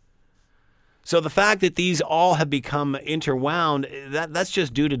 So the fact that these all have become interwound, that's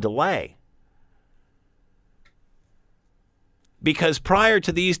just due to delay. Because prior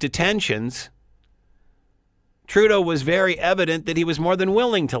to these detentions, Trudeau was very evident that he was more than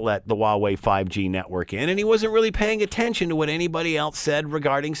willing to let the Huawei 5G network in, and he wasn't really paying attention to what anybody else said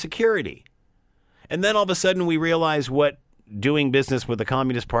regarding security. And then all of a sudden we realize what doing business with the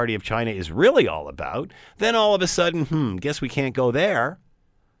Communist Party of China is really all about. Then all of a sudden, guess we can't go there.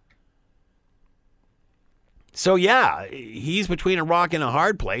 So yeah, he's between a rock and a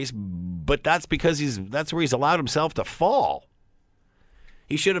hard place, but that's because that's where he's allowed himself to fall.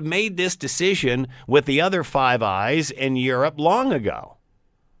 He should have made this decision with the other Five Eyes in Europe long ago.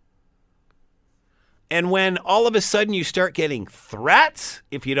 And when all of a sudden you start getting threats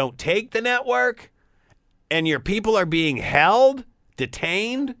if you don't take the network, and your people are being held,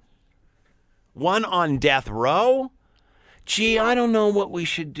 detained, one on death row, I don't know what we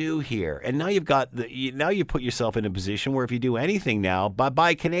should do here. And now now you put yourself in a position where if you do anything now,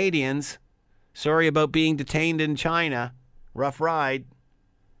 bye-bye Canadians. Sorry about being detained in China. Rough ride.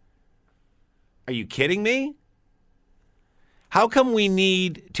 Are you kidding me? How come we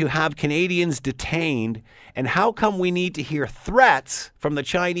need to have Canadians detained, and how come we need to hear threats from the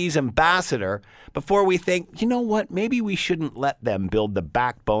Chinese ambassador before we think, you know what, maybe we shouldn't let them build the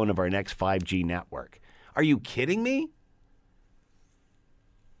backbone of our next 5G network? Are you kidding me?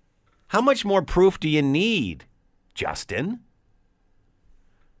 How much more proof do you need, Justin?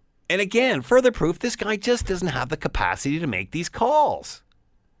 And again, further proof, this guy just doesn't have the capacity to make these calls.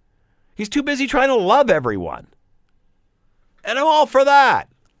 He's too busy trying to love everyone. And I'm all for that.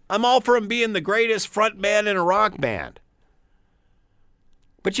 I'm all for him being the greatest front man in a rock band.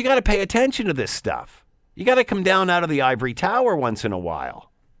 But you got to pay attention to this stuff. You got to come down out of the ivory tower once in a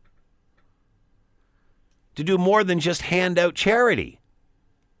while to do more than just hand out charity.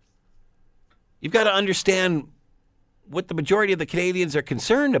 You've got to understand what the majority of the Canadians are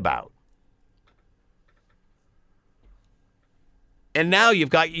concerned about. And now you've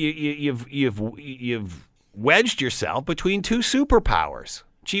got you've wedged yourself between 2 superpowers.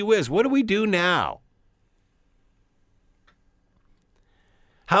 Gee whiz, what do we do now?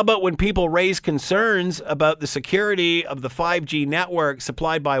 How about when people raise concerns about the security of the 5G network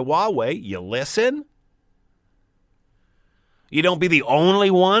supplied by Huawei, you listen? You don't be the only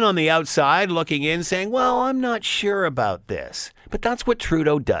one on the outside looking in saying, well, I'm not sure about this. But that's what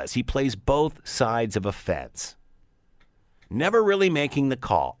Trudeau does. He plays both sides of a fence, never really making the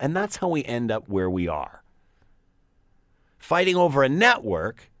call. And that's how we end up where we are. Fighting over a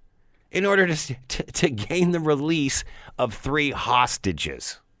network in order to gain the release of 3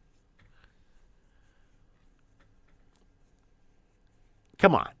 hostages.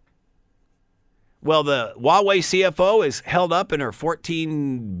 Come on. Well, the Huawei CFO is held up in her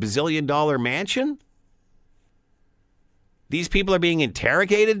 $14 bazillion mansion. These people are being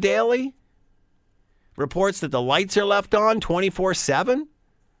interrogated daily. Reports that the lights are left on 24/7.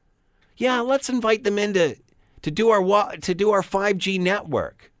 Yeah, let's invite them in to do our 5G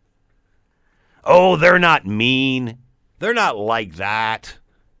network. Oh, they're not mean. They're not like that.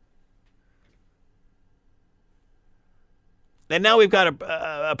 And now we've got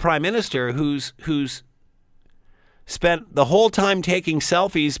a prime minister who's spent the whole time taking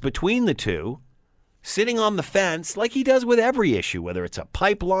selfies between the two, sitting on the fence like he does with every issue, whether it's a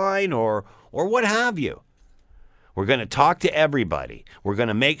pipeline or what have you. We're going to talk to everybody. We're going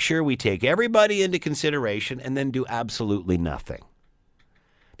to make sure we take everybody into consideration and then do absolutely nothing.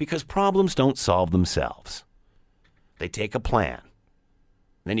 Because problems don't solve themselves. They take a plan.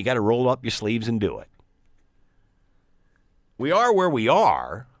 Then you got to roll up your sleeves and do it. We are where we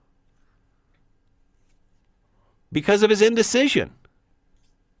are because of his indecision.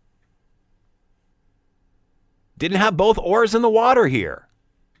 Didn't have both oars in the water here.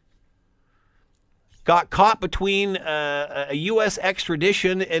 Got caught between a U.S.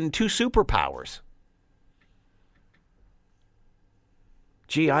 extradition and 2 superpowers.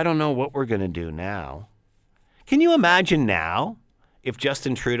 Gee, I don't know what we're going to do now. Can you imagine now if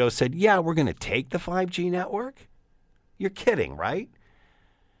Justin Trudeau said, yeah, we're going to take the 5G network? You're kidding, right?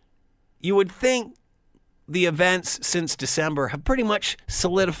 You would think the events since December have pretty much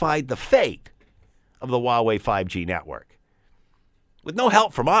solidified the fate of the Huawei 5G network. With no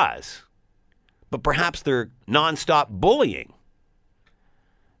help from us, but perhaps their nonstop bullying.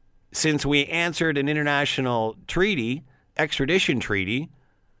 Since we answered an international treaty, extradition treaty,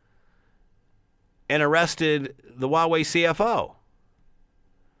 and arrested the Huawei CFO.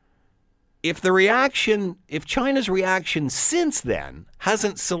 If China's reaction since then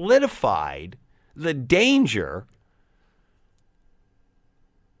hasn't solidified the danger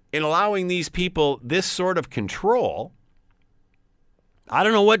in allowing these people this sort of control, I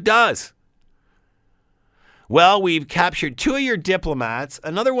don't know what does. Well, we've captured 2 of your diplomats.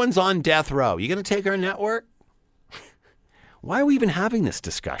 Another one's on death row. You going to take our network? Why are we even having this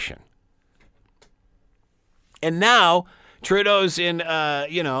discussion? And now Trudeau's in,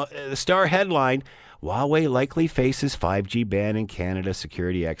 the Star headline, Huawei likely faces 5G ban in Canada,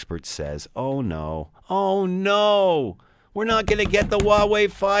 security expert says. Oh, no. We're not going to get the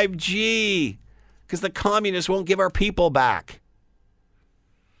Huawei 5G because the communists won't give our people back.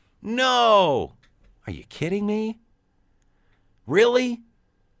 No. Are you kidding me? Really?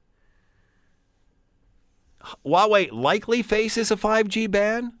 Huawei likely faces a 5G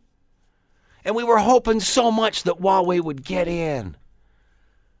ban? And we were hoping so much that Huawei would get in.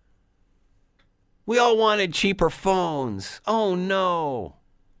 We all wanted cheaper phones. Oh, no.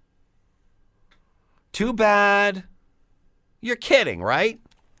 Too bad. You're kidding, right?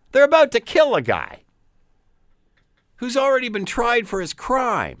 They're about to kill a guy who's already been tried for his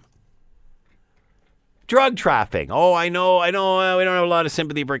crime. Drug trafficking. Oh, I know. We don't have a lot of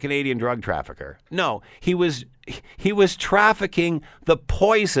sympathy for a Canadian drug trafficker. No, he was trafficking the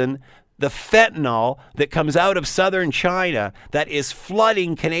poison, the fentanyl that comes out of southern China that is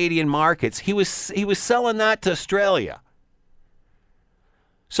flooding Canadian markets. He was selling that to Australia.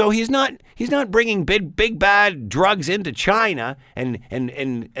 So he's not bringing big bad drugs into China and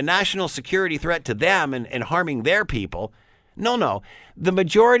a national security threat to them and harming their people. No. The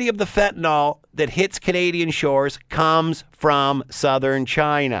majority of the fentanyl that hits Canadian shores comes from southern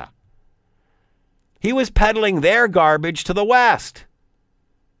China. He was peddling their garbage to the West.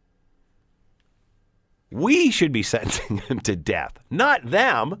 We should be sentencing him to death, not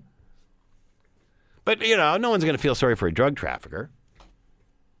them. But, no one's going to feel sorry for a drug trafficker,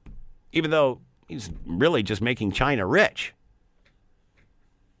 even though he's really just making China rich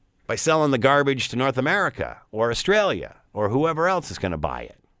by selling the garbage to North America or Australia or whoever else is going to buy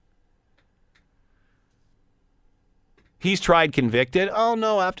it. He's tried, convicted. Oh,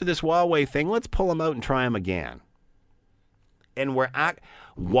 no, after this Huawei thing, let's pull him out and try him again. And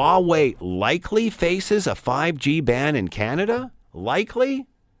Huawei likely faces a 5G ban in Canada? Likely?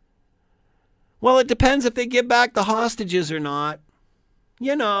 Well, it depends if they give back the hostages or not.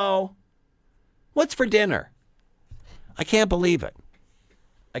 What's for dinner? I can't believe it.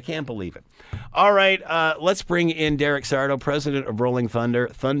 I can't believe it. All right, let's bring in Derek Sardo, president of Rolling Thunder,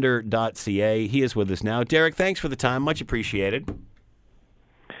 thunder.ca. He is with us now. Derek, thanks for the time. Much appreciated.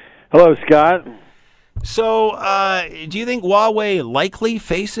 Hello, Scott. So, do you think Huawei likely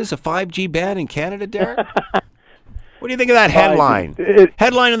faces a 5G ban in Canada, Derek? What do you think of that headline?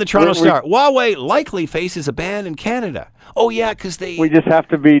 Headline in the Toronto Star. Huawei likely faces a ban in Canada. Oh, yeah, because they... We just have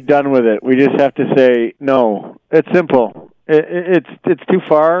to be done with it. We just have to say, no. It's simple. It's too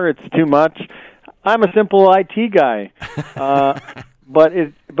far. It's too much. I'm a simple IT guy.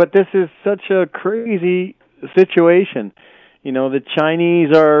 But this is such a crazy situation. You know, the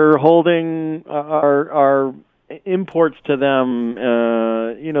Chinese are holding our imports to them.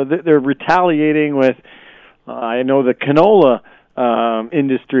 You know, they're retaliating with, I know the canola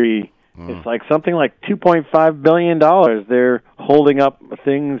industry. It's like something like $2.5 billion. They're holding up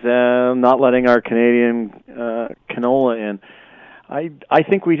things, not letting our Canadian canola in. I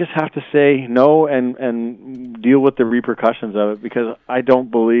think we just have to say no and deal with the repercussions of it, because I don't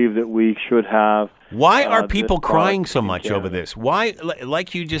believe that we should have. Why are people crying so much over this? Why,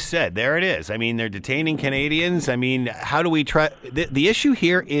 like you just said, there it is. I mean, they're detaining Canadians. I mean, how do we try? The issue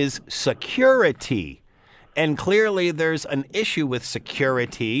here is security. And clearly there's an issue with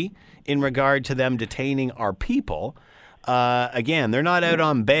security in regard to them detaining our people. Again, they're not out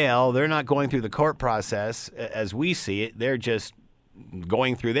on bail. They're not going through the court process as we see it. They're just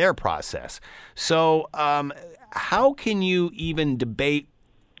going through their process. So how can you even debate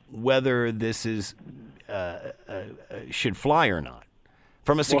whether this is should fly or not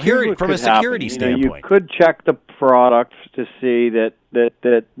from a security standpoint? You could check the product to see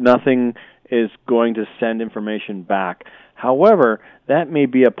that nothing is going to send information back. However, that may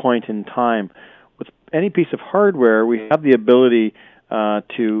be a point in time. With any piece of hardware, we have the ability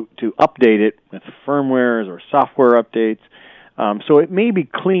to update it with firmwares or software updates. So it may be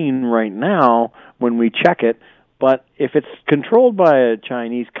clean right now when we check it, but if it's controlled by a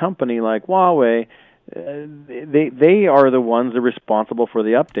Chinese company like Huawei, they are the ones that are responsible for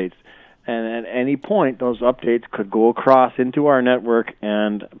the updates. And at any point, those updates could go across into our network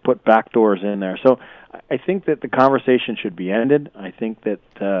and put backdoors in there. So I think that the conversation should be ended. I think that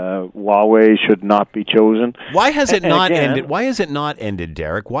Huawei should not be chosen. Why has it not ended? Why has it not ended,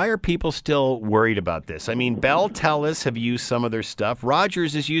 Derek? Why are people still worried about this? I mean, Bell, TELUS have used some of their stuff.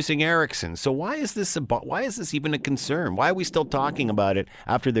 Rogers is using Ericsson. So why is this even a concern? Why are we still talking about it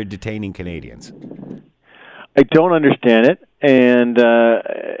after they're detaining Canadians? I don't understand it, and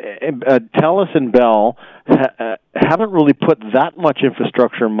TELUS and Bell haven't really put that much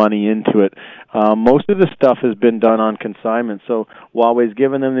infrastructure money into it. Most of the stuff has been done on consignment, so Huawei's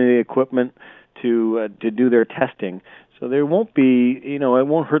given them the equipment to do their testing. So there won't be, it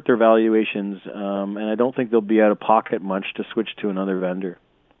won't hurt their valuations, and I don't think they'll be out of pocket much to switch to another vendor.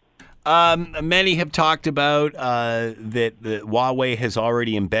 Many have talked about that Huawei has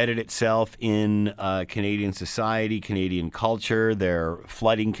already embedded itself in Canadian society, Canadian culture. They're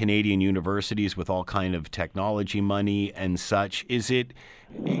flooding Canadian universities with all kind of technology money and such. Is it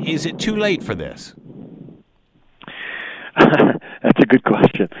too late for this? That's a good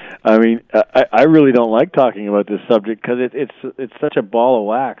question. I mean, I really don't like talking about this subject because it's such a ball of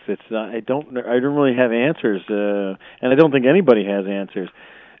wax. I don't really have answers, and I don't think anybody has answers.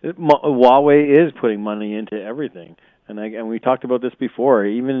 Huawei is putting money into everything, and we talked about this before,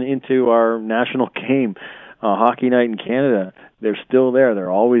 even into our national game, Hockey Night in Canada. They're still there. They're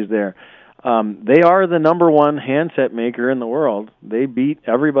always there. They are the number one handset maker in the world. They beat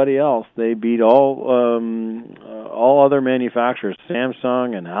everybody else. They beat all other manufacturers,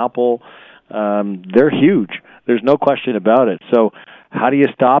 Samsung and Apple. They're huge. There's no question about it. So how do you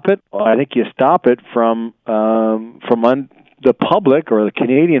stop it? Well, I think you stop it from the public or the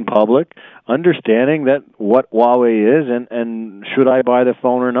Canadian public understanding that what Huawei is and should I buy the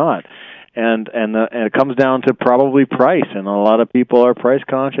phone or not. And it comes down to probably price, and a lot of people are price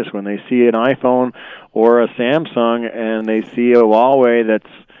conscious when they see an iPhone or a Samsung and they see a Huawei that's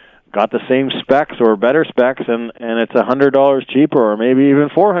got the same specs or better specs and it's $100 cheaper or maybe even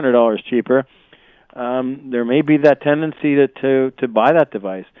 $400 cheaper. There may be that tendency to buy that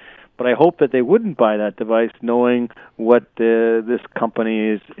device. But I hope that they wouldn't buy that device knowing what this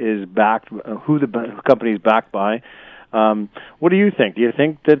company is backed, who the company is backed by. What do you think? Do you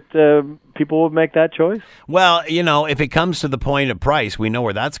think that people would make that choice? Well, if it comes to the point of price, we know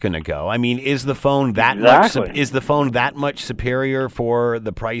where that's going to go. I mean, is the phone that much superior for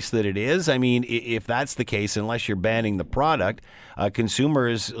the price that it is? I mean, if that's the case, unless you're banning the product,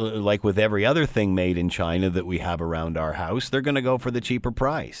 consumers, like with every other thing made in China that we have around our house, they're going to go for the cheaper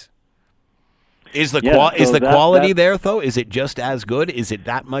price. Is the Yeah, quality there though? Is it just as good? Is it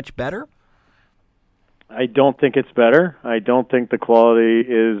that much better? I don't think it's better. I don't think the quality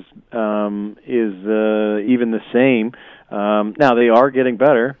is even the same. Now they are getting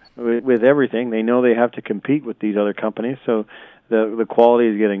better with everything. They know they have to compete with these other companies, so the quality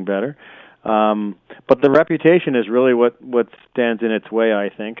is getting better. But the reputation is really what stands in its way, I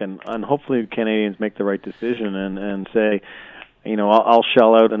think, and hopefully Canadians make the right decision and say, you know, I'll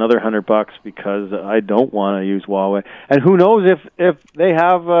shell out another $100 because I don't want to use Huawei. And who knows if they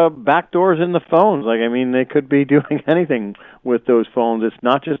have backdoors in the phones? Like, I mean, they could be doing anything with those phones. It's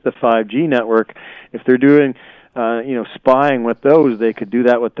not just the 5G network. If they're doing spying with those, they could do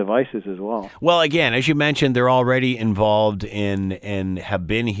that with devices as well. Well, again, as you mentioned, they're already involved in and have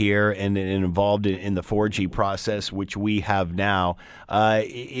been here and involved in the 4G process, which we have now.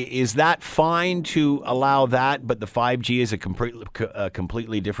 Is that fine to allow that, but the 5G is a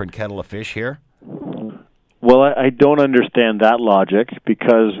completely different kettle of fish here? Well, I don't understand that logic,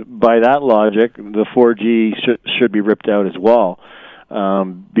 because by that logic, the 4G should be ripped out as well.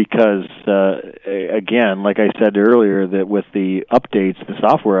 Because, again, like I said earlier, that with the updates, the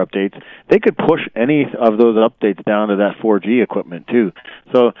software updates, they could push any of those updates down to that 4G equipment too.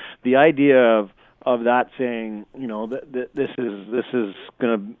 So the idea of that saying, you know, this is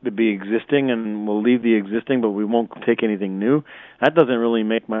going to be existing and we'll leave the existing, but we won't take anything new, that doesn't really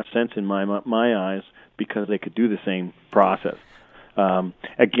make much sense in my eyes, because they could do the same process.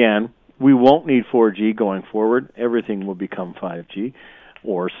 Again, we won't need 4G going forward. Everything will become 5G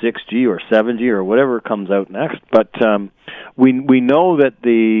or 6G or 7G or whatever comes out next. But we know that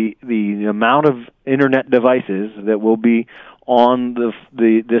the amount of internet devices that will be on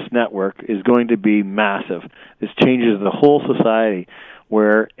this network is going to be massive. This changes the whole society,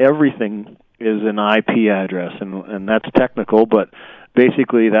 where everything is an IP address, and that's technical, but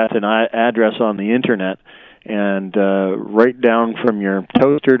basically that's an address on the internet. And right down from your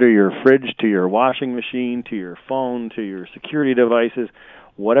toaster to your fridge to your washing machine to your phone to your security devices,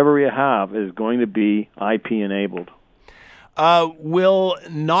 whatever you have is going to be IP enabled. Will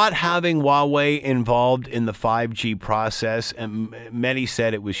not having Huawei involved in the 5G process, and many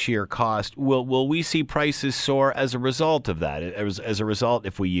said it was sheer cost, will we see prices soar as a result of that? As a result,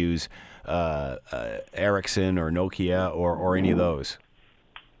 if we use Ericsson or Nokia or any of those?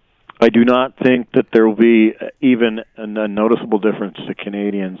 I do not think that there will be even a noticeable difference to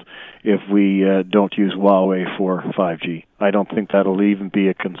Canadians if we don't use Huawei for 5G. I don't think that'll even be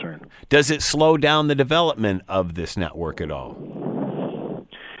a concern. Does it slow down the development of this network at all?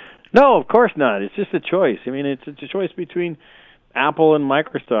 No, of course not. It's just a choice. I mean, it's a choice between Apple and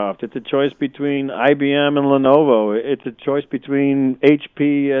Microsoft. It's a choice between IBM and Lenovo. It's a choice between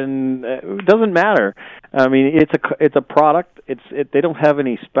HP and it doesn't matter. I mean, it's a product. They don't have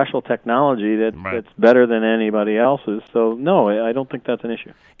any special technology that's better than anybody else's. So no, I don't think that's an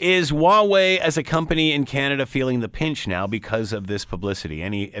issue. Is Huawei as a company in Canada feeling the pinch now because of this publicity?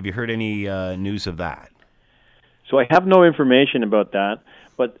 Have you heard any news of that? So I have no information about that,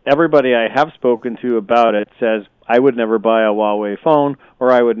 but everybody I have spoken to about it says I would never buy a Huawei phone,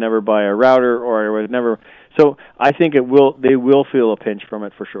 or I would never buy a router, or I would never. So I think they will feel a pinch from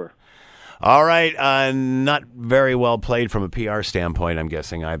it for sure. All right, not very well played from a PR standpoint, I'm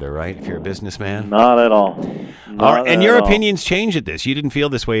guessing either, right? If you're a businessman, not at all. All right, and your opinions change at this. You didn't feel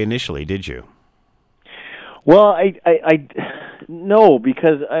this way initially, did you? Well, I no,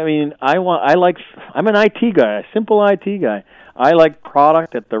 because I mean, I'm an IT guy, a simple IT guy. I like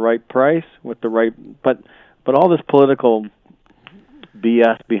product at the right price with the right, but all this political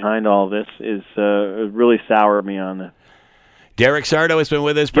BS behind all this is really soured me on it. Derek Sardo has been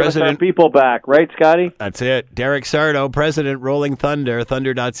with us, Give President. us our people back, right, Scotty? That's it. Derek Sardo, President, Rolling Thunder,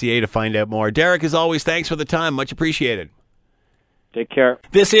 thunder.ca to find out more. Derek, as always, thanks for the time. Much appreciated. Take care.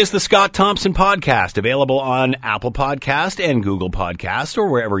 This is the Scott Thompson Podcast, available on Apple Podcast and Google Podcast, or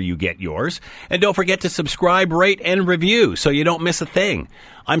wherever you get yours. And don't forget to subscribe, rate, and review so you don't miss a thing.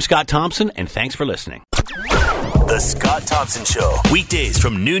 I'm Scott Thompson, and thanks for listening. The Scott Thompson Show, weekdays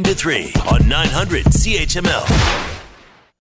from noon to 3 on 900 CHML.